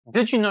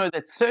Did you know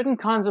that certain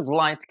kinds of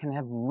light can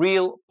have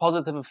real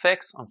positive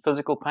effects on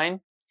physical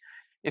pain?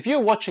 If you're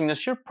watching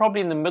this, you're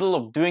probably in the middle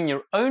of doing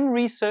your own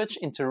research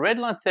into red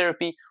light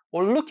therapy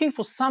or looking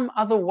for some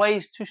other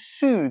ways to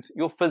soothe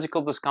your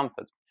physical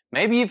discomfort.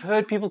 Maybe you've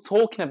heard people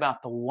talking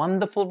about the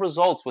wonderful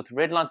results with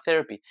red light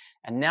therapy,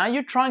 and now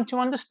you're trying to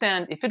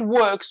understand if it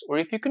works or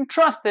if you can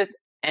trust it,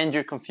 and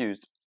you're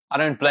confused. I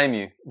don't blame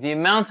you. The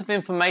amount of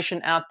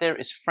information out there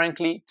is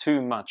frankly too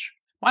much.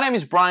 My name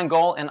is Brian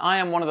Goll, and I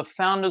am one of the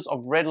founders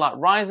of Red Light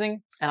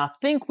Rising, and I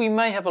think we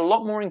may have a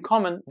lot more in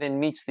common than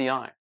meets the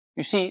eye.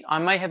 You see, I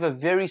may have a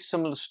very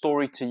similar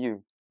story to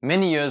you.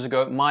 Many years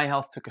ago, my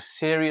health took a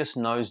serious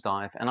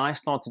nosedive, and I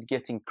started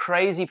getting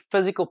crazy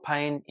physical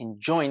pain in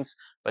joints,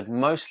 but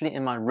mostly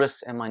in my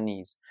wrists and my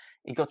knees.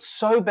 It got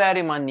so bad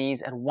in my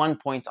knees at one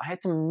point, I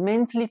had to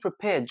mentally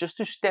prepare just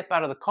to step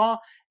out of the car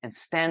and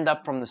stand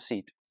up from the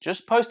seat.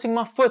 Just posting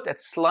my foot at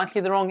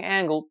slightly the wrong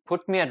angle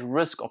put me at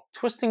risk of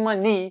twisting my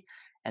knee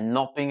and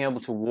not being able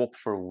to walk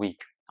for a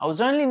week. I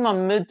was only in my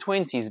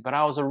mid-20s, but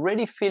I was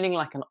already feeling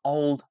like an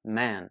old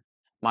man.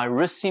 My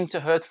wrists seemed to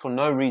hurt for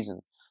no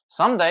reason.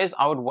 Some days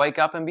I would wake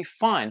up and be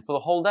fine for the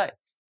whole day,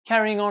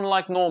 carrying on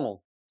like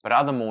normal. But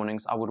other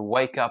mornings I would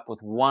wake up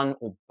with one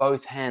or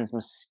both hands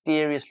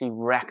mysteriously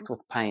racked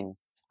with pain.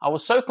 I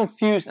was so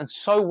confused and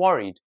so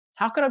worried.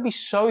 How could I be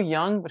so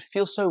young but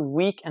feel so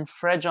weak and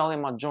fragile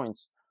in my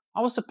joints?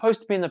 I was supposed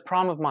to be in the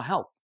prime of my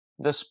health.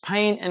 This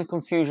pain and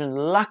confusion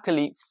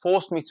luckily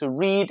forced me to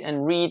read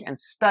and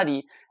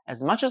study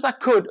as much as I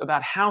could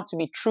about how to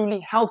be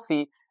truly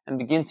healthy and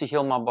begin to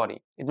heal my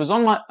body. It was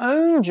on my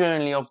own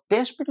journey of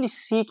desperately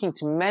seeking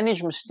to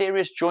manage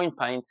mysterious joint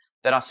pain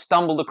that I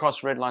stumbled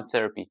across red light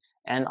therapy,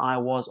 and I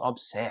was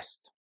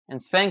obsessed.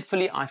 And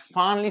thankfully, I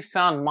finally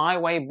found my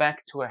way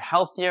back to a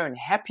healthier and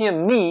happier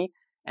me,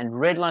 and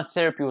red light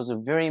therapy was a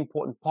very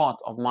important part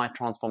of my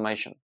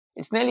transformation.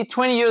 It's nearly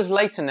 20 years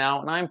later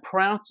now, and I am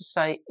proud to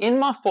say in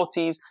my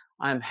 40s,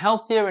 I am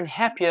healthier and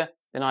happier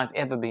than I've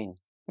ever been.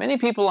 Many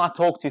people I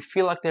talk to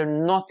feel like they're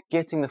not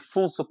getting the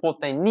full support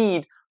they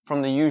need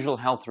from the usual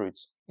health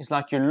routes. It's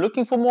like you're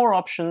looking for more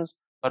options,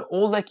 but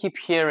all they keep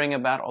hearing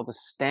about are the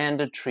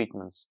standard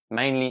treatments,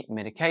 mainly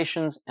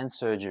medications and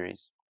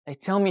surgeries. They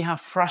tell me how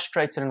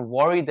frustrated and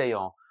worried they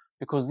are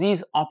because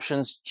these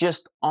options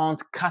just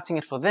aren't cutting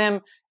it for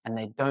them and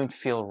they don't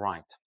feel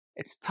right.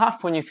 It's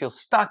tough when you feel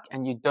stuck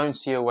and you don't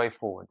see a way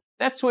forward.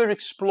 That's where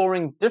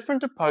exploring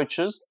different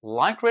approaches,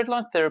 like red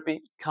light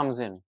therapy,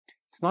 comes in.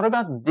 It's not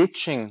about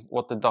ditching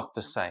what the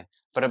doctors say,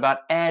 but about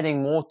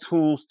adding more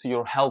tools to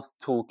your health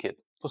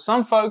toolkit. For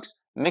some folks,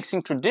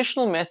 mixing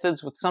traditional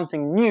methods with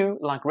something new,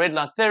 like red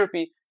light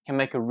therapy, can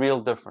make a real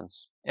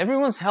difference.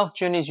 Everyone's health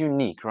journey is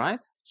unique,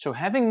 right? So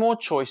having more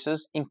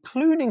choices,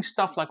 including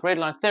stuff like red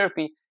light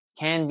therapy,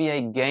 can be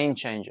a game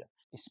changer,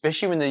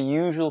 especially when the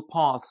usual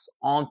paths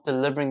aren't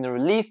delivering the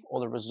relief or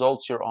the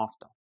results you're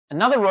after.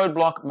 Another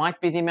roadblock might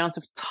be the amount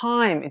of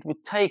time it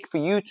would take for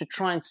you to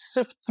try and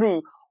sift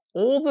through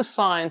all the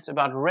science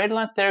about red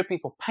light therapy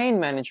for pain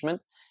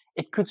management.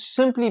 It could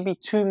simply be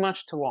too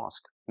much to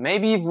ask.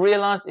 Maybe you've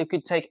realized it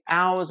could take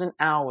hours and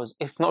hours,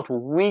 if not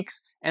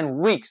weeks and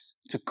weeks,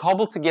 to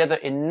cobble together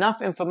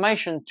enough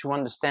information to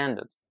understand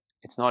it.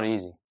 It's not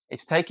easy.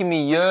 It's taken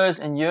me years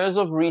and years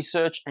of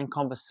research and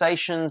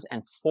conversations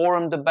and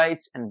forum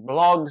debates and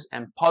blogs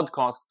and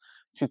podcasts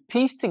to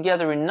piece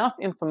together enough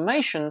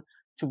information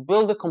to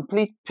build a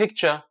complete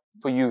picture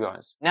for you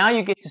guys. Now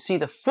you get to see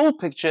the full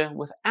picture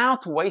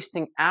without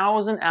wasting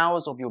hours and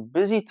hours of your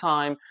busy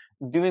time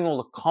doing all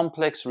the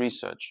complex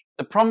research.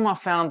 The problem I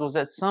found was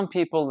that some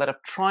people that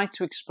have tried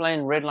to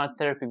explain red light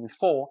therapy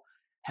before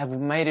have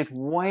made it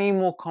way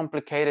more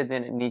complicated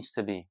than it needs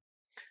to be.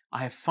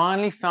 I have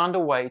finally found a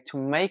way to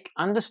make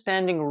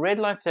understanding red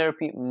light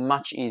therapy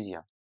much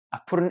easier.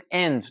 I've put an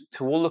end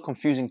to all the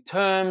confusing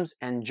terms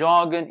and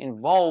jargon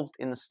involved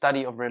in the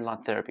study of red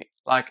light therapy,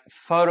 like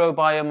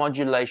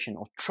photobiomodulation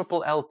or triple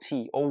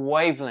LT or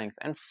wavelength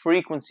and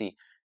frequency,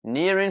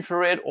 near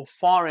infrared or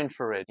far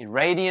infrared,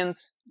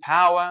 irradiance,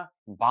 power,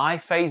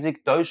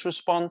 biphasic dose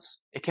response.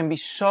 It can be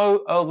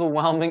so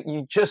overwhelming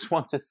you just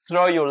want to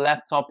throw your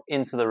laptop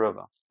into the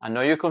river. I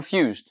know you're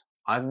confused.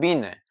 I've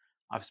been there.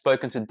 I've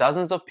spoken to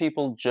dozens of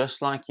people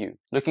just like you,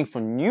 looking for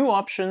new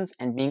options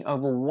and being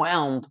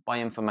overwhelmed by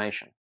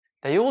information.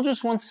 They all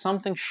just want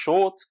something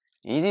short,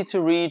 easy to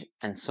read,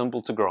 and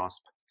simple to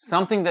grasp.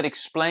 Something that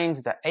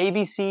explains the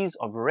ABCs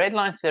of red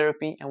light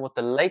therapy and what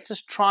the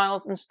latest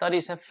trials and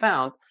studies have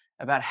found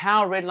about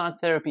how red light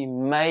therapy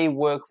may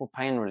work for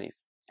pain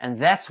relief. And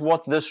that's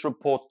what this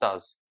report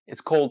does.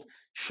 It's called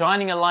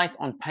Shining a Light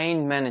on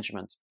Pain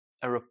Management,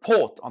 a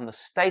report on the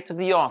state of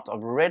the art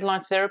of red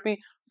light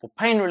therapy for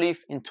pain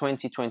relief in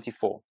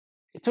 2024.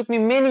 It took me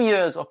many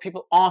years of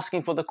people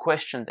asking for the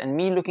questions and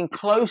me looking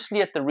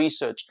closely at the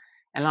research,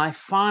 and I've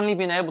finally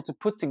been able to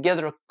put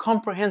together a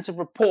comprehensive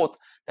report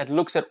that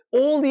looks at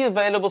all the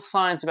available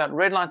science about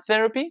red light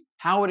therapy,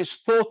 how it is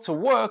thought to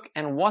work,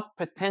 and what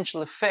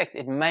potential effect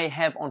it may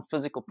have on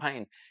physical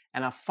pain.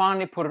 And I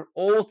finally put it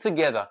all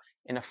together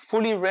in a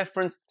fully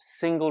referenced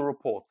single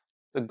report.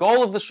 The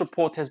goal of this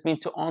report has been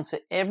to answer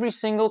every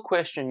single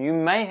question you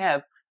may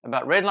have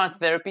about red light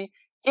therapy,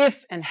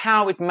 if and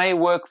how it may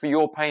work for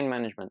your pain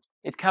management.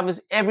 It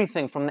covers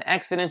everything from the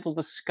accidental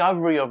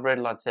discovery of red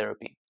light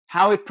therapy,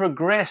 how it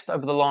progressed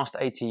over the last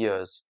 80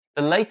 years,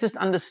 the latest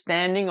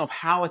understanding of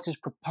how it is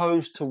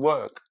proposed to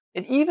work.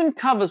 It even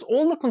covers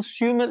all the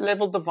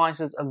consumer-level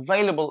devices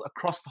available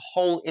across the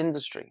whole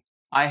industry.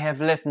 I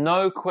have left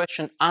no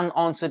question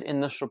unanswered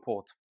in this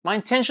report. My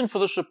intention for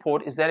this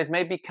report is that it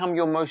may become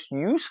your most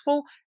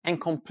useful and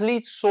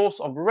complete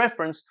source of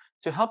reference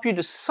to help you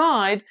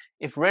decide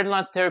if red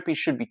light therapy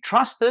should be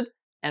trusted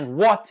and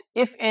what,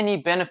 if any,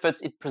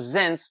 benefits it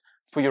presents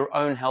for your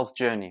own health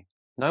journey.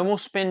 No more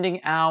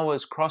spending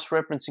hours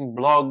cross-referencing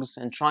blogs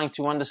and trying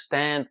to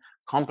understand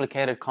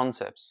complicated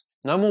concepts.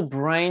 No more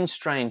brain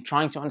strain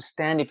trying to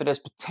understand if it has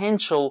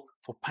potential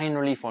for pain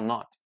relief or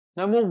not.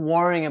 No more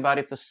worrying about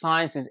if the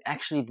science is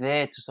actually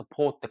there to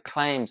support the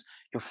claims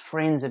your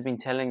friends have been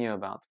telling you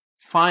about.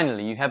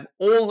 Finally, you have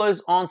all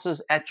those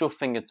answers at your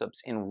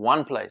fingertips in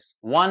one place.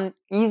 One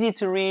easy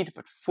to read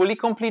but fully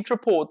complete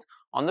report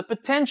on the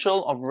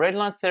potential of red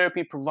light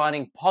therapy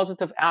providing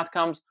positive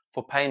outcomes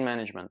for pain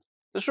management.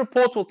 This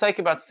report will take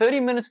about 30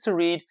 minutes to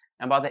read,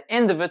 and by the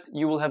end of it,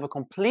 you will have a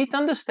complete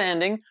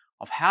understanding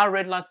of how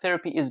red light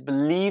therapy is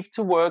believed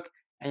to work,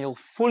 and you'll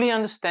fully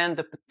understand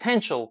the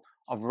potential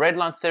of red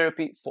light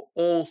therapy for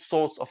all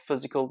sorts of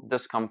physical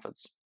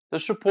discomforts.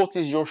 This report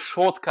is your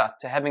shortcut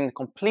to having the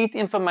complete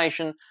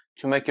information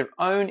to make your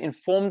own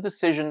informed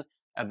decision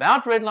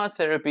about red light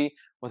therapy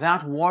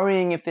without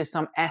worrying if there's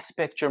some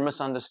aspect you're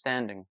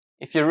misunderstanding.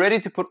 If you're ready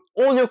to put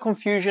all your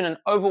confusion and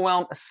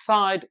overwhelm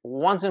aside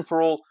once and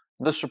for all,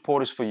 this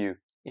report is for you.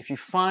 If you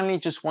finally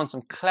just want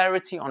some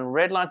clarity on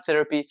red light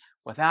therapy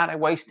without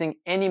wasting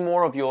any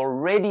more of your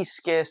already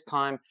scarce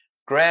time,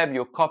 grab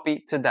your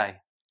copy today.